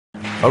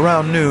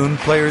Around noon,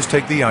 players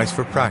take the ice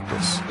for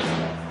practice.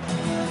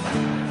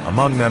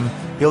 Among them,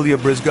 Ilya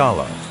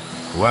Bryzgalov,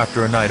 who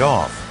after a night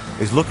off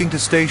is looking to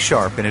stay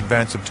sharp in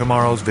advance of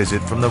tomorrow's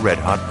visit from the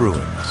red-hot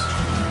Bruins.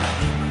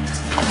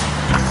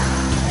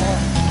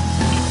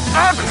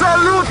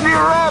 Absolutely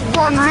Rob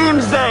von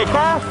Riemsdyk,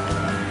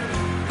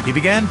 huh? He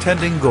began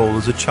tending goal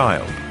as a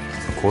child,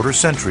 a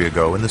quarter-century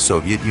ago in the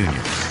Soviet Union.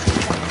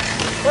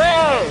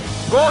 Hey,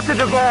 go to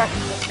the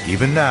box.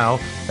 Even now,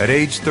 at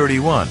age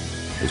 31,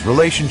 his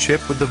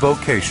relationship with the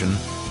vocation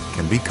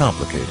can be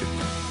complicated.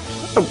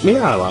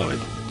 Yeah, I allow it.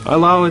 I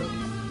allow it.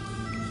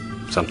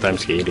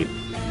 Sometimes hate it.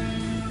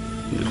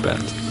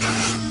 Depends.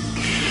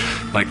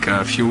 Like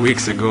a few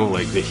weeks ago,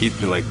 like they hit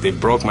me, like they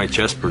broke my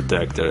chest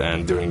protector,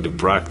 and during the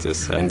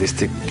practice, and they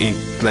stick,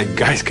 like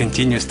guys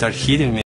continue start hitting me.